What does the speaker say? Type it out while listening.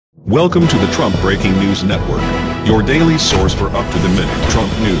Welcome to the Trump Breaking News Network, your daily source for up-to-the-minute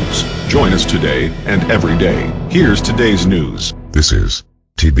Trump news. Join us today and every day. Here's today's news. This is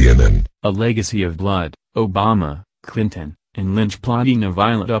TBNN. A legacy of blood, Obama, Clinton, and Lynch plotting a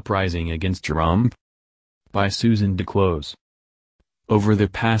violent uprising against Trump? By Susan DeClose. Over the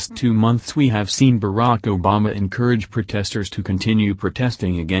past 2 months we have seen Barack Obama encourage protesters to continue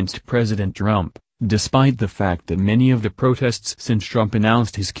protesting against President Trump, despite the fact that many of the protests since Trump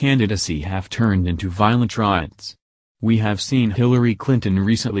announced his candidacy have turned into violent riots. We have seen Hillary Clinton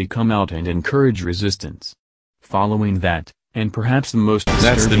recently come out and encourage resistance. Following that, and perhaps the most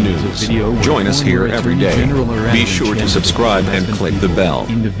That's the disturbing news. video Join us here every Attorney day. General Loretta Be Lynch sure to and subscribe and click the bell.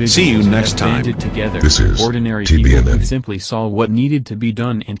 individuals See you who next have time. banded together. This is Ordinary people who TBNN. simply saw what needed to be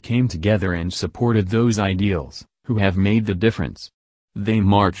done and came together and supported those ideals, who have made the difference. They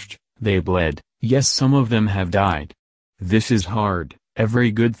marched, they bled, yes, some of them have died. This is hard,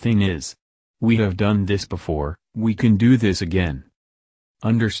 every good thing is. We have done this before, we can do this again.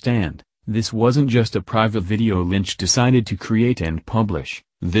 Understand, this wasn't just a private video Lynch decided to create and publish.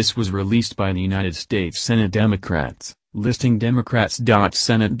 This was released by the United States Senate Democrats, listing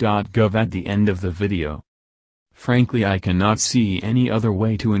democrats.senate.gov at the end of the video. Frankly, I cannot see any other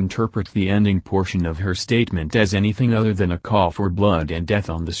way to interpret the ending portion of her statement as anything other than a call for blood and death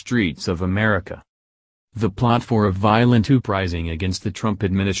on the streets of America. The plot for a violent uprising against the Trump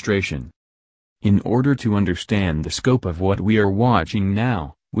administration. In order to understand the scope of what we are watching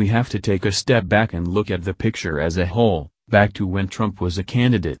now, we have to take a step back and look at the picture as a whole, back to when Trump was a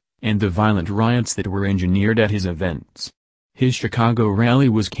candidate, and the violent riots that were engineered at his events. His Chicago rally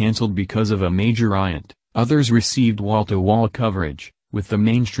was canceled because of a major riot. Others received wall-to-wall coverage, with the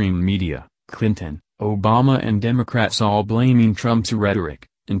mainstream media, Clinton, Obama and Democrats all blaming Trump's rhetoric,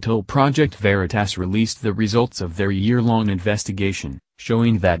 until Project Veritas released the results of their year-long investigation,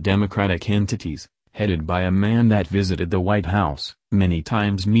 showing that Democratic entities, headed by a man that visited the White House, many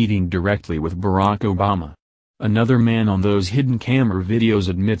times meeting directly with Barack Obama. Another man on those hidden camera videos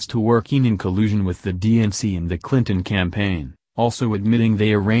admits to working in collusion with the DNC and the Clinton campaign, also admitting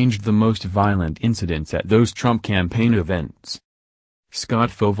they arranged the most violent incidents at those Trump campaign events. Scott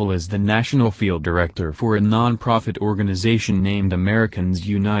Fovel is the national field director for a non-profit organization named Americans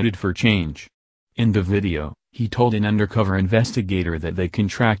United for Change. In the video, he told an undercover investigator that they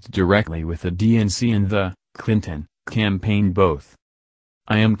contract directly with the DNC and the Clinton campaign both.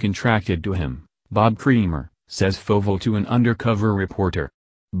 "I am contracted to him, Bob Creamer," says Fovel to an undercover reporter.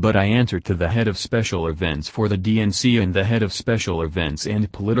 "But I answer to the head of special events for the DNC and the head of special events and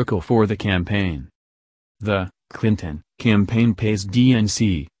political for the campaign. The Clinton campaign pays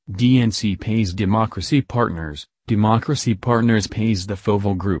DNC, DNC pays Democracy Partners, Democracy Partners pays the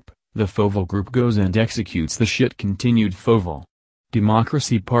Fovel Group, the Fovel Group goes and executes the shit," continued Fovel.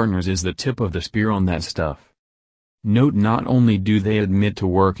 Democracy Partners is the tip of the spear on that stuff. Note, not only do they admit to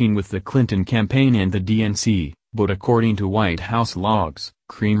working with the Clinton campaign and the DNC, but according to White House logs,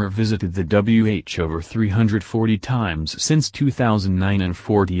 Creamer visited the WH over 340 times since 2009 and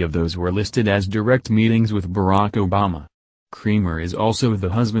 40 of those were listed as direct meetings with Barack Obama. Creamer is also the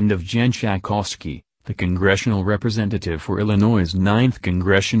husband of Jen Schakowsky, the congressional representative for Illinois' 9th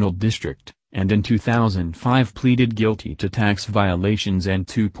Congressional District, and in 2005 pleaded guilty to tax violations and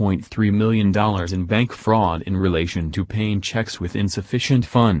 $2.3 million in bank fraud in relation to paying checks with insufficient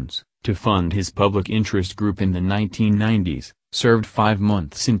funds to fund his public interest group in the 1990s, served 5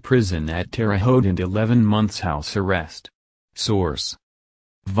 months in prison at Terre Haute and 11 months house arrest. Source: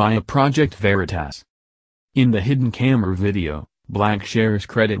 via Project Veritas. In the hidden camera video, Black shares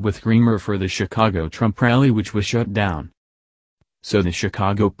credit with Creamer for the Chicago Trump rally which was shut down. "So the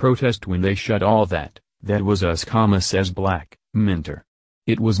Chicago protest, when they shut all that was us, says Black, Minter.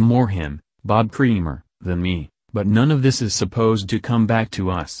 It was more him, Bob Creamer, than me, but none of this is supposed to come back to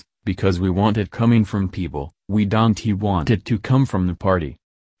us, because we want it coming from people, we don't want it to come from the party.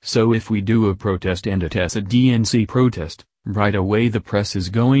 So if we do a protest and it's a DNC protest, right away the press is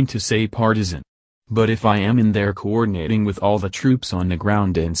going to say partisan. But if I am in there coordinating with all the troops on the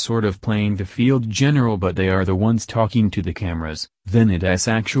ground and sort of playing the field general but they are the ones talking to the cameras, then it's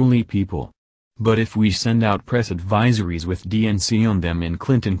actually people. But if we send out press advisories with DNC on them in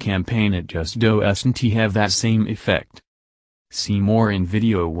Clinton campaign, it just doesn't have that same effect." See more in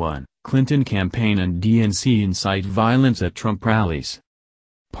Video 1, Clinton campaign and DNC incite violence at Trump rallies.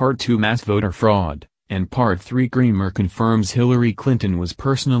 Part 2, Mass voter fraud, and Part 3, Creamer confirms Hillary Clinton was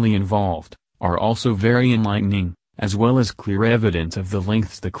personally involved, are also very enlightening, as well as clear evidence of the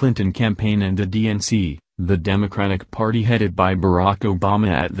lengths the Clinton campaign and the DNC, the Democratic Party headed by Barack Obama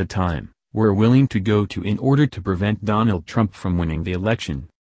at the time, were willing to go to in order to prevent Donald Trump from winning the election.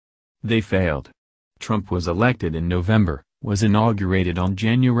 They failed. Trump was elected in November, was inaugurated on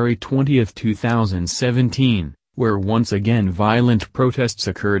January 20, 2017, where once again violent protests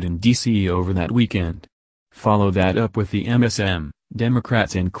occurred in D.C. over that weekend. Follow that up with the MSM,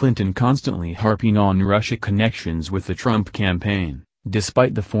 Democrats and Clinton constantly harping on Russia connections with the Trump campaign,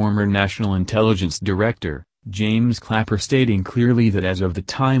 despite the former National Intelligence Director, James Clapper, stating clearly that as of the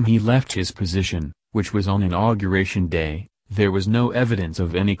time he left his position, which was on Inauguration Day, there was no evidence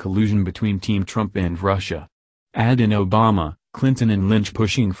of any collusion between Team Trump and Russia. Add in Obama, Clinton and Lynch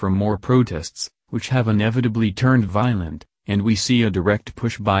pushing for more protests, which have inevitably turned violent, and we see a direct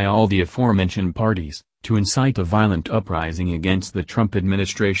push by all the aforementioned parties, to incite a violent uprising against the Trump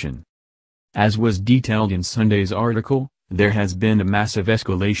administration. As was detailed in Sunday's article, there has been a massive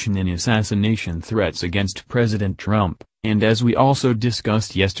escalation in assassination threats against President Trump, and as we also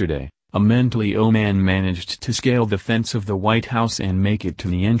discussed yesterday, a mentally ill man managed to scale the fence of the White House and make it to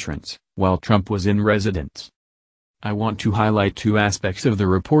the entrance, while Trump was in residence. I want to highlight two aspects of the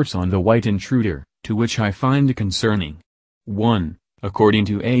reports on the white intruder, to which I find concerning. 1. According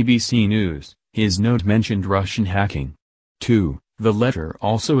to ABC News, his note mentioned Russian hacking. 2. The letter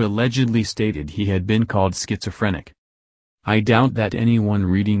also allegedly stated he had been called schizophrenic. I doubt that anyone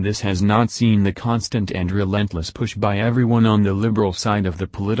reading this has not seen the constant and relentless push by everyone on the liberal side of the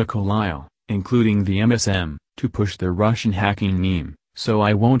political aisle, including the MSM, to push the Russian hacking meme, so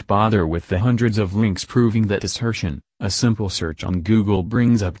I won't bother with the hundreds of links proving that assertion. A simple search on Google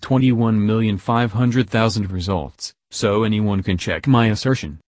brings up 21,500,000 results, so anyone can check my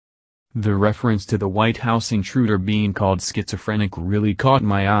assertion. The reference to the White House intruder being called schizophrenic really caught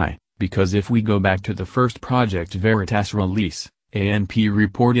my eye, because if we go back to the first Project Veritas release, ANP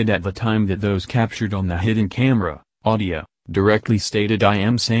reported at the time that those captured on the hidden camera, audio, directly stated, "I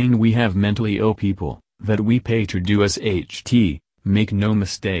am saying we have mentally ill people, that we pay to do SHT, make no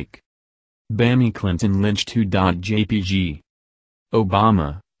mistake." Bammy Clinton Lynch 2.jpg.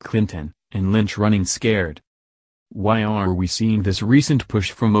 Obama, Clinton, and Lynch running scared. Why are we seeing this recent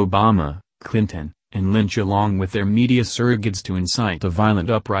push from Obama, Clinton, and Lynch along with their media surrogates to incite a violent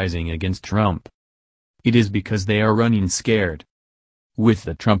uprising against Trump? It is because they are running scared. With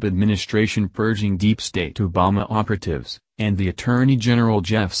the Trump administration purging deep state Obama operatives, and the Attorney General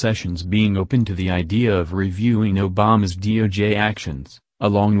Jeff Sessions being open to the idea of reviewing Obama's DOJ actions,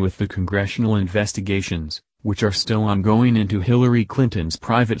 along with the congressional investigations, which are still ongoing into Hillary Clinton's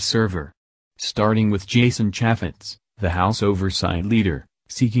private server. Starting with Jason Chaffetz, the House Oversight Leader,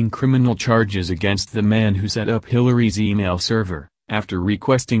 seeking criminal charges against the man who set up Hillary's email server, after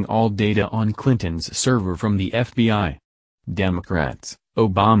requesting all data on Clinton's server from the FBI. Democrats,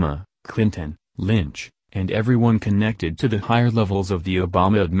 Obama, Clinton, Lynch, and everyone connected to the higher levels of the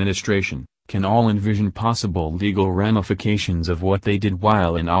Obama administration, can all envision possible legal ramifications of what they did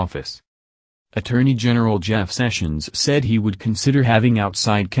while in office. Attorney General Jeff Sessions said he would consider having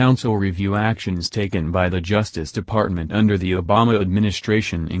outside counsel review actions taken by the Justice Department under the Obama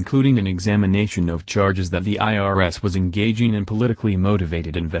administration, including an examination of charges that the IRS was engaging in politically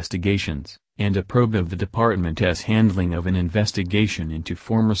motivated investigations, and a probe of the department's handling of an investigation into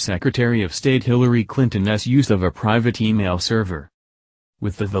former Secretary of State Hillary Clinton's use of a private email server.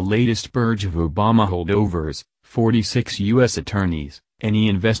 With the latest purge of Obama holdovers, 46 U.S. attorneys, any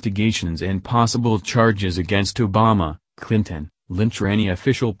investigations and possible charges against Obama, Clinton, Lynch or any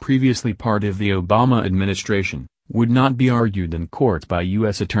official previously part of the Obama administration, would not be argued in court by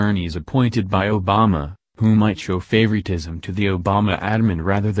U.S. attorneys appointed by Obama, who might show favoritism to the Obama admin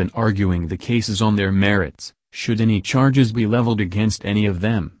rather than arguing the cases on their merits, should any charges be leveled against any of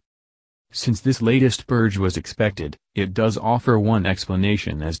them. Since this latest purge was expected, it does offer one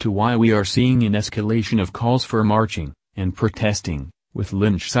explanation as to why we are seeing an escalation of calls for marching and protesting, with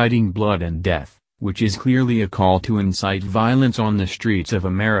Lynch citing blood and death, which is clearly a call to incite violence on the streets of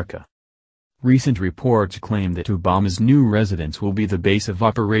America. Recent reports claim that Obama's new residence will be the base of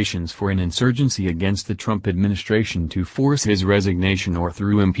operations for an insurgency against the Trump administration to force his resignation or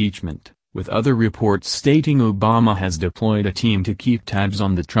through impeachment, with other reports stating Obama has deployed a team to keep tabs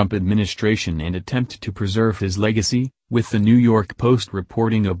on the Trump administration and attempt to preserve his legacy, with the New York Post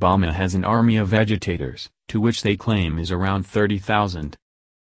reporting Obama has an army of agitators, to which they claim is around 30,000.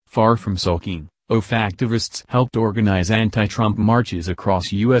 Far from sulking, activists helped organize anti-Trump marches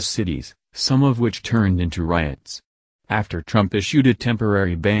across U.S. cities, some of which turned into riots. After Trump issued a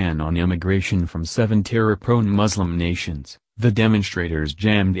temporary ban on immigration from 7 terror-prone Muslim nations, the demonstrators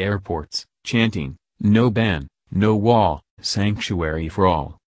jammed airports, chanting, "No ban, no wall, sanctuary for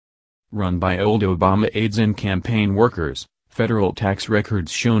all." Run by old Obama aides and campaign workers, Federal tax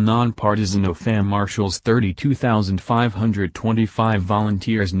records show nonpartisan OFA marshals 32,525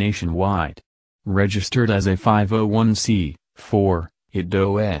 volunteers nationwide. Registered as a 501c4, it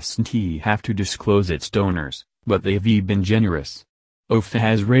doesn't have to disclose its donors, but they've been generous. OFA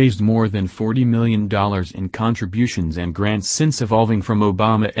has raised more than $40 million in contributions and grants since evolving from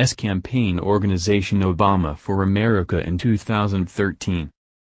Obama's campaign organization Obama for America in 2013.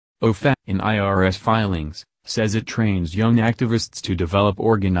 OFA, in IRS filings, says it trains young activists to develop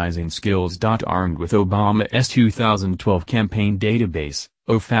organizing skills. Armed with Obama's 2012 campaign database,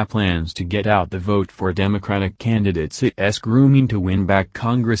 OFA plans to get out the vote for Democratic candidates it's grooming to win back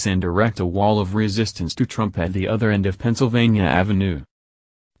Congress and erect a wall of resistance to Trump at the other end of Pennsylvania Avenue.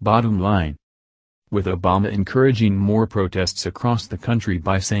 Bottom line. With Obama encouraging more protests across the country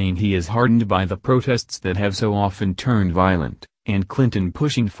by saying he is heartened by the protests that have so often turned violent, and Clinton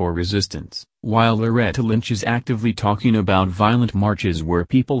pushing for resistance, while Loretta Lynch is actively talking about violent marches where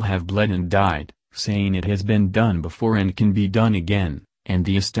people have bled and died, saying it has been done before and can be done again, and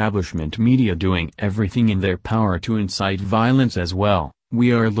the establishment media doing everything in their power to incite violence as well,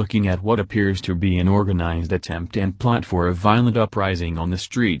 we are looking at what appears to be an organized attempt and plot for a violent uprising on the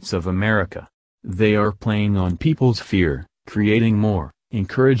streets of America. They are playing on people's fear, creating more,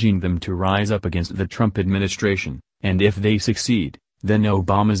 encouraging them to rise up against the Trump administration. And if they succeed, then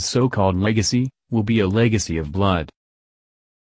Obama's so-called legacy will be a legacy of blood.